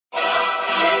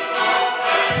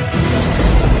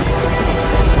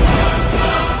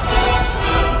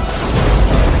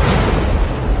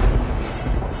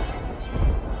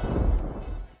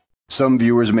Some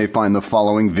viewers may find the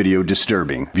following video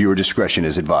disturbing. Viewer discretion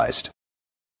is advised.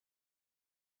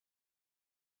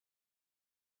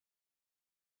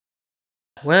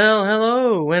 Well,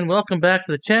 hello and welcome back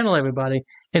to the channel, everybody.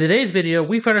 In today's video,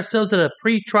 we find ourselves at a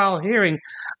pre-trial hearing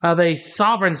of a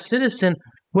sovereign citizen,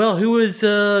 who was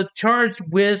charged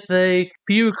with a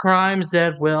few crimes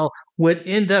that, would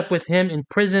end up with him in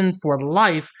prison for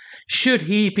life should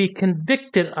he be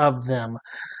convicted of them.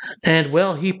 And,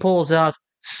 he pulls out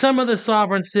some of the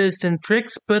sovereign citizen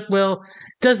tricks, but,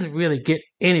 doesn't really get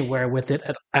anywhere with it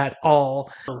at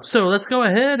all. So let's go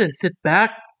ahead and sit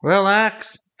back,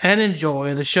 relax, and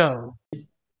enjoy the show.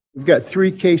 We've got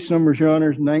three case numbers, Your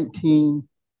Honors: 19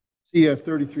 CF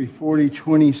 3340,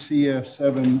 20 CF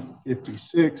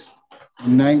 756,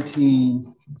 and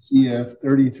 19 CF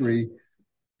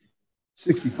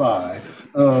 3365.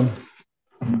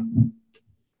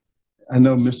 I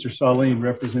know Mr. Salim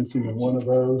represents him in one of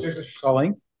those. Mr.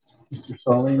 Salim, can you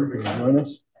join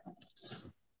us?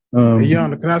 Your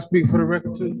Honor, can I speak for the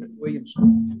record too? Williams,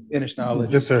 finish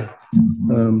knowledge. Yes, sir.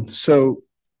 So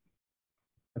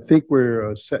I think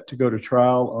we're set to go to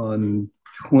trial on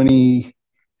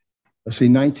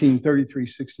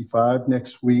 193365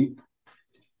 next week.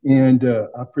 And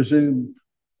I presume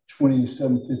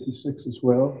 2756 as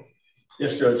well.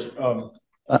 Yes, Judge.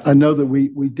 I know that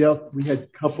we had a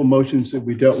couple motions that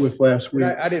we dealt with last week.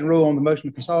 I didn't rule on the motion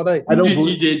to consolidate.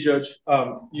 You did, Judge.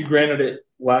 You granted it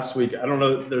last week. I don't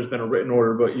know if there's been a written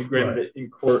order, but you granted it in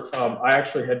court. I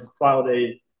actually had filed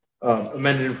a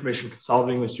amended information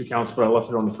consolidating those two counts, but I left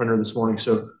it on the printer this morning,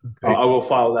 so I will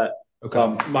file that.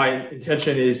 Okay. My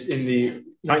intention is in the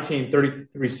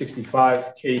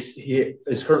 193365 case, he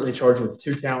is currently charged with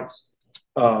two counts.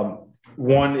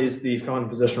 One is the felon in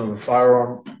possession of a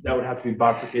firearm. That would have to be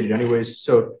bifurcated anyways,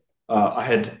 so I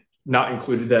had not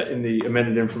included that in the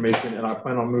amended information, and I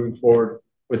plan on moving forward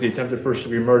with the attempted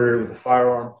first-degree murder with a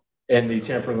firearm and the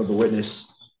tampering of the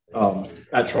witness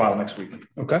at trial next week.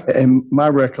 Okay. And my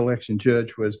recollection,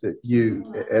 Judge, was that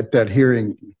you, at that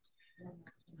hearing,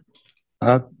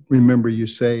 I remember you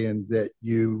saying that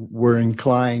you were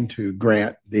inclined to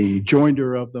grant the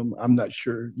joinder of them. I'm not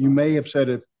sure. You may have said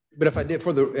it. But if I did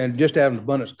and just out of an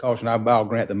abundance of caution, I'll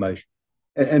grant the motion.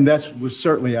 And that was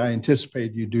certainly, I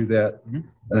anticipated you do that,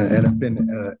 and I've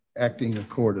been acting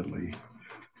accordingly.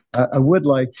 I would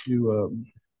like to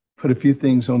put a few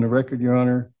things on the record, Your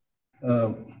Honor.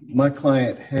 My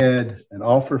client had an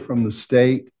offer from the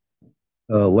state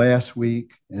last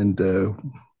week, and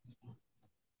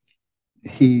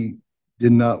he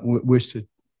did not wish to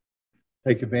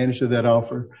take advantage of that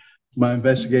offer. My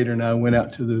investigator and I went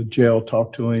out to the jail,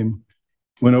 talked to him,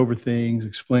 went over things,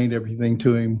 explained everything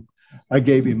to him. I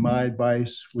gave him my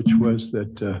advice, which was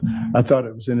that I thought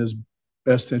it was in his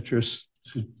best interest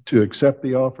to accept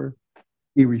the offer.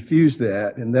 He refused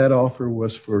that, and that offer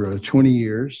was for 20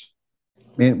 years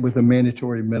with a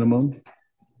mandatory minimum.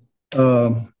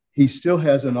 He still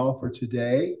has an offer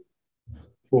today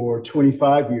for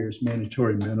 25 years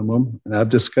mandatory minimum, and I've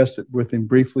discussed it with him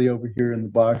briefly over here in the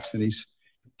box, and he's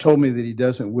told me that he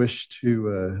doesn't wish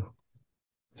to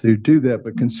do that.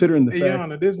 But considering the fact, Your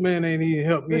Honor, this man ain't even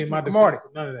helped me in my defense.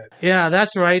 None of that. Yeah,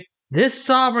 that's right. This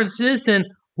sovereign citizen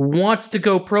wants to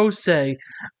go pro se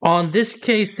on this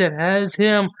case that has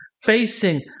him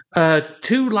facing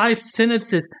 2 life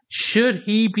sentences should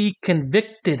he be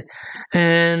convicted.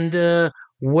 And, the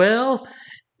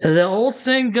old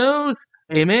saying goes,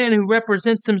 a man who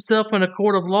represents himself in a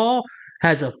court of law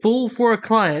has a fool for a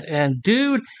client. And,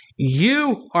 dude,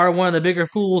 you are one of the bigger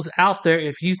fools out there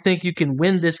if you think you can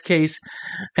win this case.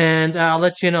 And I'll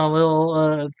let you know a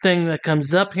little thing that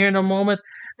comes up here in a moment,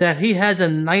 that he has a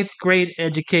 9th grade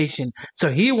education.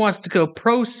 So he wants to go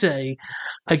pro se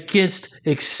against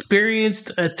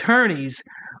experienced attorneys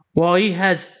while he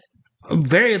has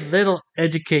very little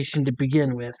education to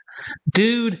begin with.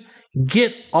 Dude,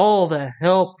 get all the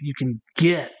help you can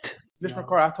get. Mr.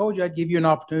 McCarty, I told you I'd give you an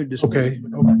opportunity to speak. Okay.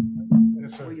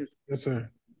 Yes, sir. Yes, sir.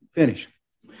 Finish.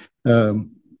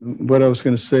 what I was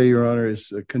going to say, Your Honor,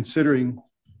 is considering,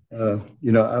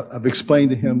 I've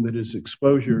explained to him that his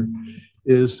exposure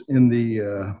is in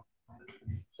the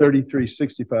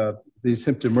 3365, the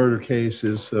attempted murder case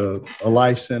is a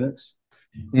life sentence,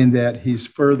 in that he's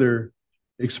further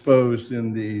exposed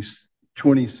in the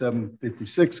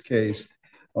 2756 case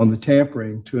on the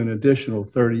tampering to an additional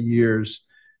 30 years,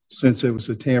 since it was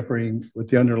a tampering with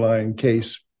the underlying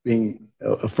case being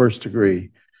a first degree.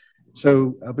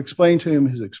 So I've explained to him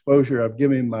his exposure. I've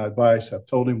given him my advice. I've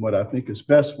told him what I think is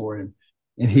best for him.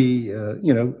 And he,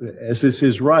 as is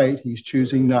his right, he's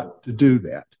choosing not to do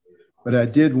that. But I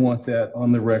did want that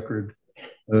on the record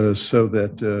so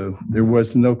that there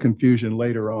was no confusion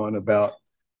later on about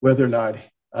whether or not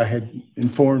I had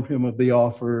informed him of the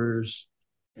offers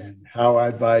and how I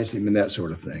advised him and that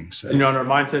sort of thing. So, Your Honor,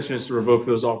 my intention is to revoke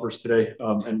those offers today,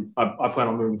 and I plan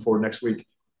on moving forward next week.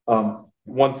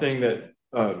 One thing that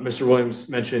Mr. Williams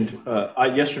mentioned,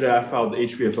 yesterday I filed the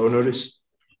HBFO notice,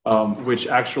 which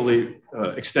actually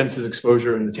extends his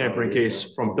exposure in the tampering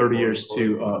case from 30 years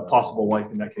to possible life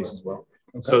in that case as well.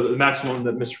 Okay. So the maximum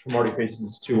that Mr. Cromartie faces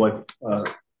is 2 life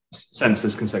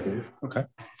sentences consecutive. Okay.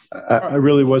 I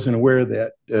really wasn't aware of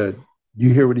that.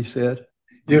 You hear what he said?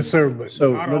 Yes, sir. But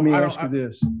so let me ask you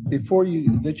this. Before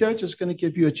the judge is going to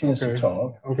give you a chance to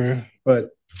talk. Okay.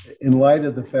 But in light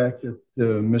of the fact that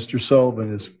Mr.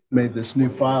 Sullivan has made this new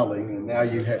filing and now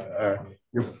you have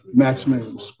your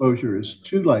maximum exposure is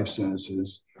 2 life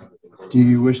sentences, do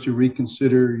you wish to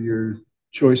reconsider your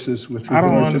choices with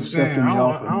regard to accepting the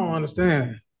offer? I don't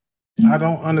understand. I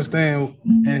don't understand.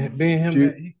 And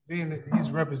being that he's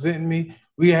representing me,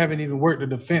 we haven't even worked the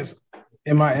defense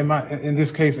in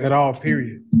this case at all,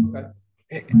 period.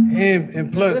 Okay.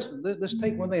 And plus, let's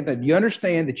take one thing. Do you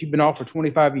understand that you've been offered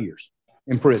 25 years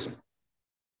in prison?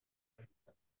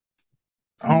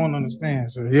 I don't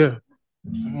understand, sir. Yeah.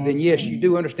 Then yes, you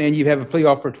do understand you have a plea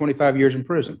offer of 25 years in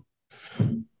prison.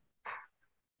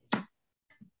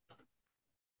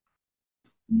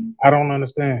 I don't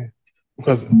understand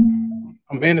because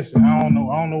I'm innocent. I don't know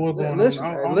what's going on.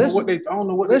 I don't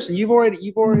know what. Listen, you've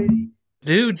already.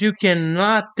 Dude, you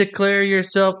cannot declare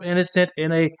yourself innocent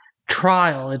in a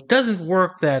trial. It doesn't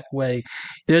work that way.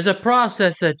 There's a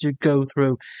process that you go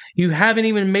through. You haven't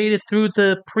even made it through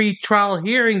the pre-trial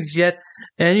hearings yet,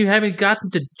 and you haven't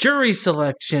gotten to jury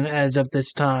selection as of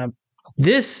this time.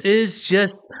 This is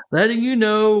just letting you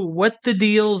know what the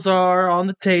deals are on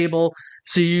the table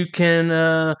so you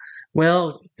can,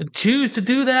 choose to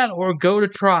do that or go to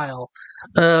trial.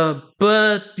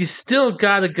 But you still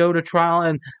got to go to trial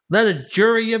and let a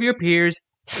jury of your peers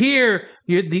hear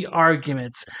the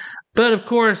arguments. But of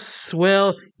course,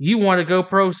 you want to go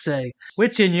pro se,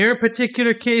 which in your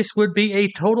particular case would be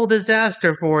a total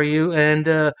disaster for you, and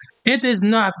it is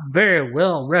not very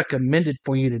well recommended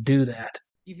for you to do that.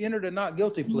 You've entered a not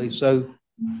guilty plea, so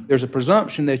there's a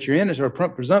presumption that you're innocent or a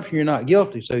presumption you're not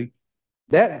guilty. So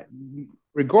that,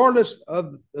 regardless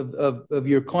of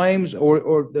your claims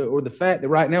or the fact that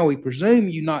right now we presume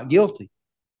you not guilty,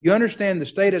 you understand the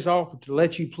state has offered to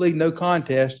let you plead no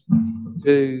contest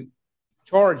to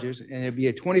charges, and it'd be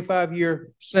a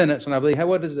 25-year sentence. And I believe,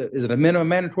 what is it? Is it a minimum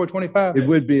mandatory 25? It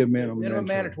would be a minimum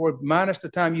mandatory minus the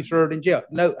time you served in jail.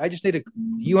 No, I just need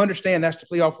you understand that's the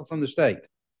plea offer from the state.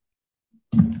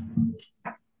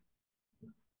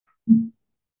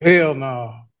 Hell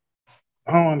no.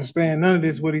 I don't understand none of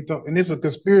this. What he thought, and it's a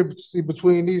conspiracy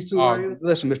between these two.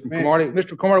 Listen, Mr. Cromartie.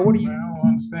 Mr. Cromartie, what do you? Man, I don't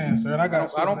understand, sir.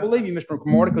 I don't believe you, Mr.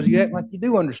 Cromartie, because you act like you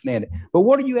do understand it. But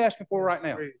what are you asking for right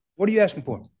now? What are you asking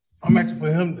for? I'm asking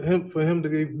for him to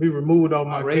be removed off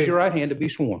my case. Raise your right hand to be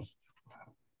sworn.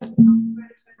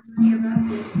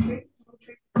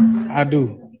 I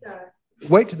do.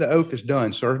 Wait till the oath is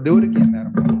done, sir. Do it again,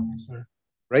 madam. Yes, sir.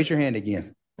 Raise your hand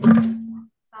again. Solemnly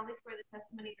swear the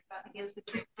testimony you're about to give is the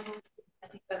truth.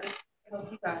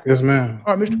 Yes, ma'am.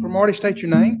 All right, Mr. Cromartie, state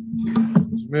your name.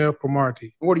 Jamel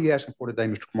Cromartie. What are you asking for today,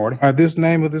 Mr. Cromartie? This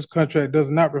name of this contract does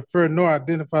not refer nor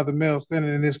identify the male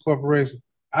standing in this corporation.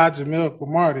 I, Jamel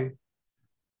Cromartie,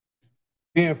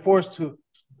 being forced to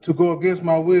go against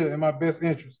my will and my best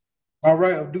interest. My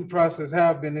right of due process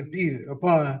have been impeded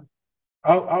upon.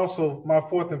 Also, my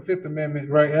 4th and 5th Amendment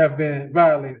right have been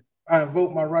violated. I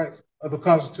invoke my rights of the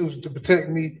Constitution to protect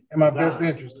me and my best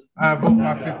interest. I invoke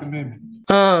my 5th Amendment.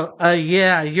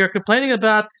 Yeah, you're complaining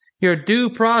about your due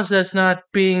process not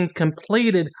being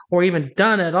completed or even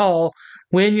done at all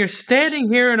when you're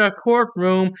standing here in a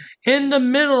courtroom in the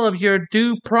middle of your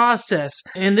due process.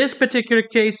 In this particular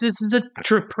case, this is a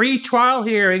pre-trial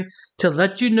hearing to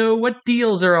let you know what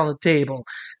deals are on the table.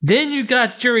 Then you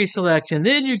got jury selection.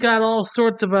 Then you got all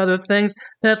sorts of other things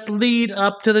that lead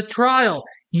up to the trial.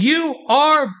 You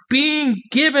are being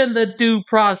given the due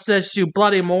process, you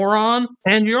bloody moron.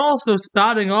 And you're also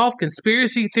spouting off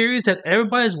conspiracy theories that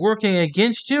everybody's working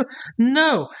against you.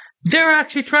 No, they're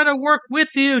actually trying to work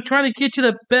with you, trying to get you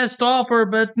the best offer,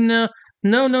 but no.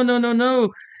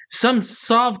 Some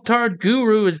Sovtard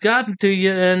guru has gotten to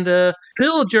you and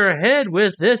filled your head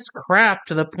with this crap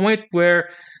to the point where,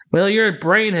 your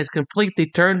brain has completely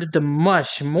turned into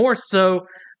mush, more so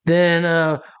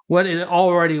than what it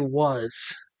already was.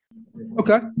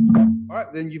 Okay. All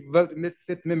right, then you vote the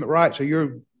 5th Amendment right, so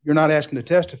you're not asking to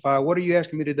testify. What are you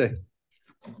asking me to do?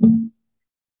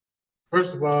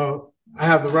 First of all, I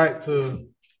have the right to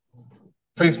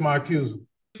face my accuser.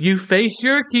 You face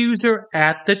your accuser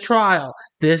at the trial.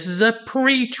 This is a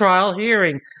pre-trial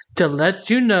hearing to let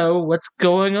you know what's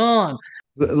going on.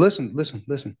 Listen.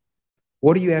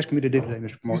 What are you asking me to do today,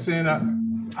 Mr. You Kamari? saying I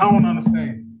don't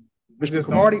understand. Mr.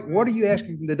 Kamari, what are you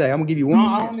asking me today? I'm gonna give you one No,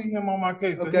 more I chance. don't need him on my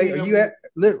case. Okay, are you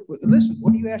listen,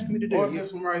 what are you asking me to do? Or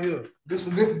this one right here.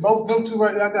 Both them two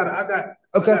right there.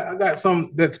 I got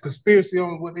some that's conspiracy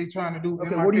on what they trying to do.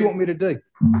 Okay, what do you want me to do?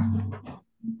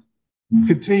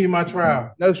 Continue my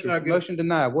trial. No, sir. Motion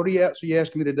denied. What are you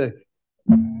asking me to do?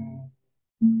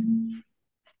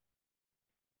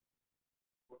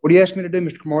 What are you asking me to do,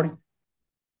 Mr. Kamari?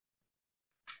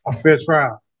 A fair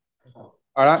trial.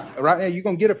 All right, right now you're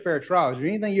gonna get a fair trial. Is there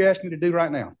anything you're asking me to do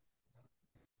right now?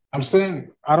 I'm saying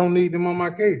I don't need them on my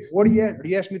case. What are you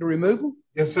asking me to remove them?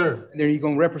 Yes, sir. And then are you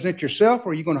gonna represent yourself, or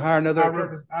are you gonna hire another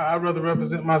attorney? I'd rather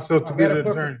represent myself to get an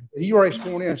attorney. You already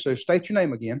sworn in, so state your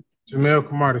name again. Jamel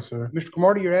Kamardi, sir. Mr.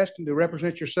 Kamardi, you're asking to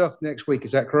represent yourself next week.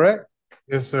 Is that correct?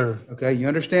 Yes, sir. Okay. You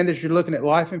understand that you're looking at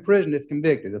life in prison if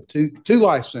convicted of two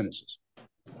life sentences.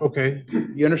 Okay.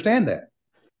 You understand that?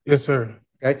 Yes, sir.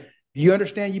 Okay. Do you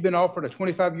understand you've been offered a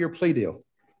 25-year plea deal?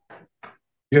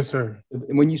 Yes, sir.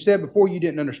 And when you said before you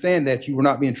didn't understand that, you were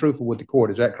not being truthful with the court.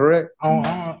 Is that correct?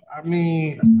 I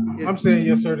mean, I'm saying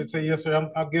yes, sir, to say yes, sir.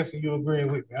 I'm guessing you're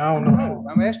agreeing with me. I don't know. No,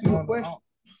 I'm asking you a question.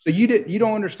 So you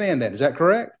don't understand that. Is that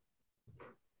correct?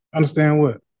 Understand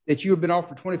what? That you have been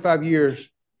offered 25 years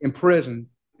in prison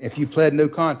if you pled no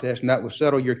contest, and that would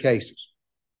settle your cases.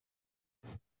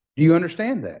 Do you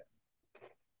understand that?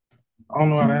 I don't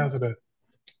know how to answer that.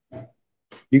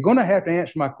 You're going to have to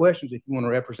answer my questions if you want to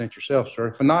represent yourself, sir.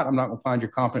 If not, I'm not going to find you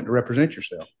competent to represent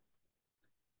yourself.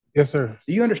 Yes, sir.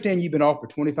 Do you understand you've been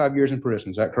offered 25 years in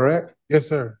prison? Is that correct? Yes,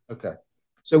 sir. Okay.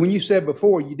 So when you said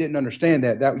before you didn't understand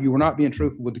that you were not being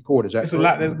truthful with the court, is that There's correct? a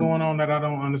lot that's going on that I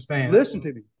don't understand. Listen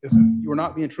to me. Yes, sir. You were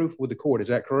not being truthful with the court. Is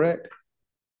that correct?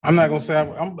 I'm not going to say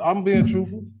I'm being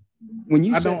truthful. When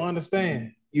you I don't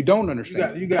understand. You don't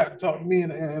understand. You got to talk to me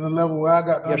in a level where I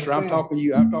got to yes, understand. sir. I'm talking to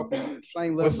you the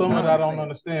same level. But some of it I don't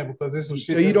understand because there's some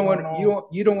shit. So you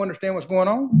don't understand what's going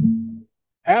on?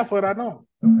 Half of it I don't.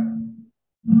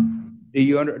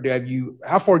 Okay.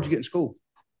 How far did you get in school?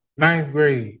 9th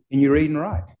grade. And you read and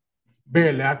write?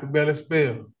 Barely. I could barely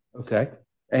spell. Okay.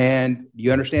 And do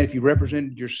you understand if you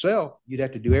represented yourself, you'd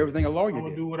have to do everything a lawyer I'm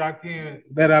gonna did? do what I can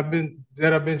that I've been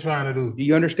trying to do. Do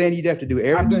you understand you'd have to do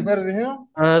everything? I do better than him?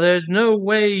 There's no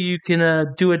way you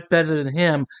can do it better than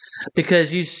him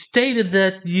because you stated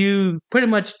that you pretty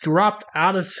much dropped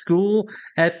out of school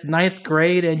at 9th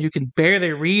grade and you can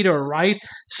barely read or write.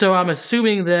 So I'm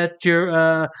assuming that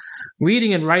your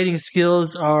reading and writing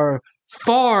skills are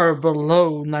far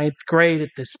below 9th grade at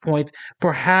this point.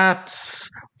 Perhaps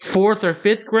 4th or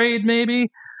 5th grade, maybe?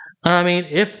 I mean,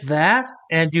 if that,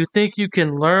 and you think you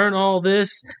can learn all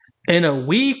this in a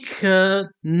week?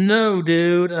 No,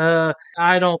 dude.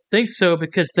 I don't think so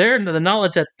because the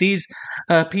knowledge that these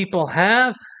people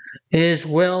have is,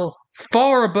 well,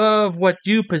 far above what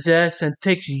you possess and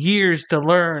takes years to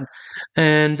learn.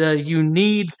 And you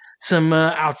need some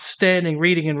outstanding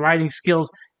reading and writing skills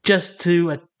just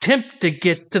to attempt to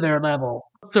get to their level.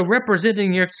 So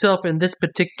representing yourself in this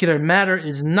particular matter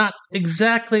is not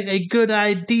exactly a good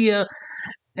idea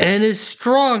and is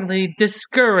strongly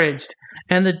discouraged.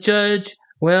 And the judge,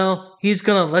 well, he's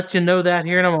going to let you know that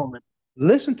here in a moment.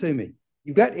 Listen to me.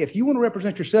 If you want to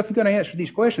represent yourself, you've got to answer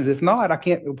these questions. If not, I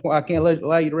can't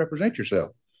allow you to represent yourself.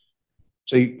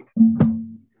 So I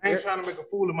ain't trying to make a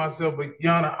fool of myself, but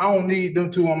Yana, I don't need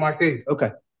them two on my case. Okay.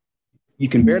 You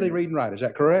can barely read and write. Is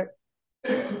that correct?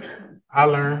 I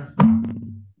learned.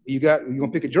 You're going to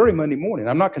pick a jury Monday morning.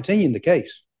 I'm not continuing the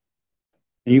case.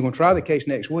 And you're going to try the case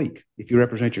next week if you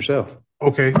represent yourself.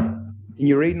 Okay. And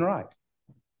you read and write.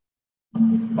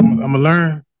 I'm going to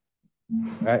learn.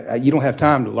 You don't have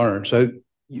time to learn. So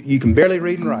you can barely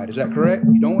read and write. Is that correct?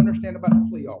 You don't understand about the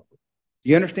plea offer.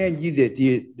 You understand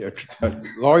that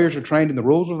lawyers are trained in the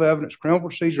rules of evidence, criminal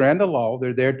procedure, and the law.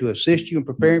 They're there to assist you in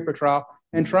preparing for trial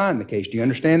and trying the case. Do you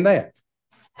understand that?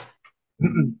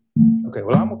 Okay,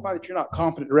 well, I'm going to find that you're not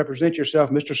competent to represent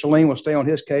yourself. Mr. Salim will stay on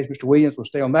his case. Mr. Williams will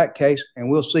stay on that case, and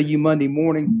we'll see you Monday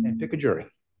morning and pick a jury.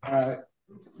 All right.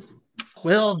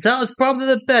 Well, that was probably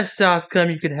the best outcome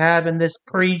you could have in this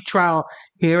pre-trial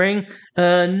hearing.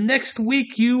 Next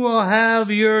week, you will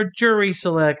have your jury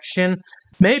selection.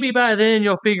 Maybe by then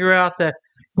you'll figure out that,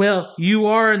 well, you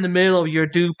are in the middle of your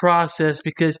due process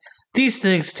because these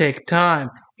things take time.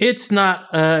 It's not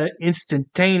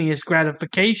instantaneous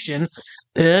gratification.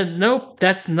 And nope,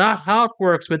 that's not how it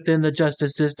works within the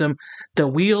justice system. The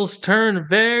wheels turn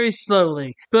very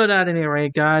slowly. But at any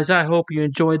rate, guys, I hope you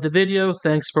enjoyed the video.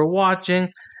 Thanks for watching,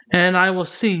 and I will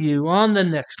see you on the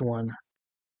next one.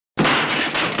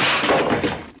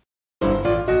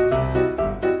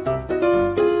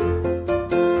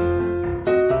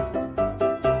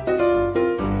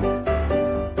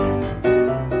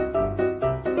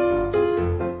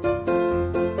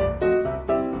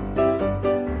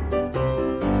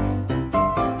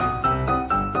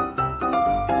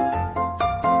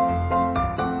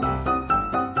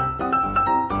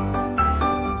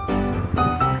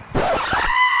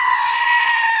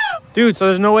 Dude, so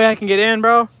there's no way I can get in,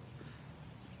 bro?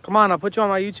 Come on, I'll put you on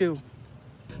my YouTube.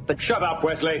 But shut up,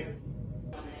 Wesley.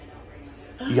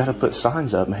 You gotta put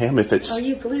signs up, ma'am, if it's... Are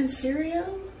you Glenn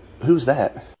Serio? Who's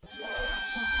that?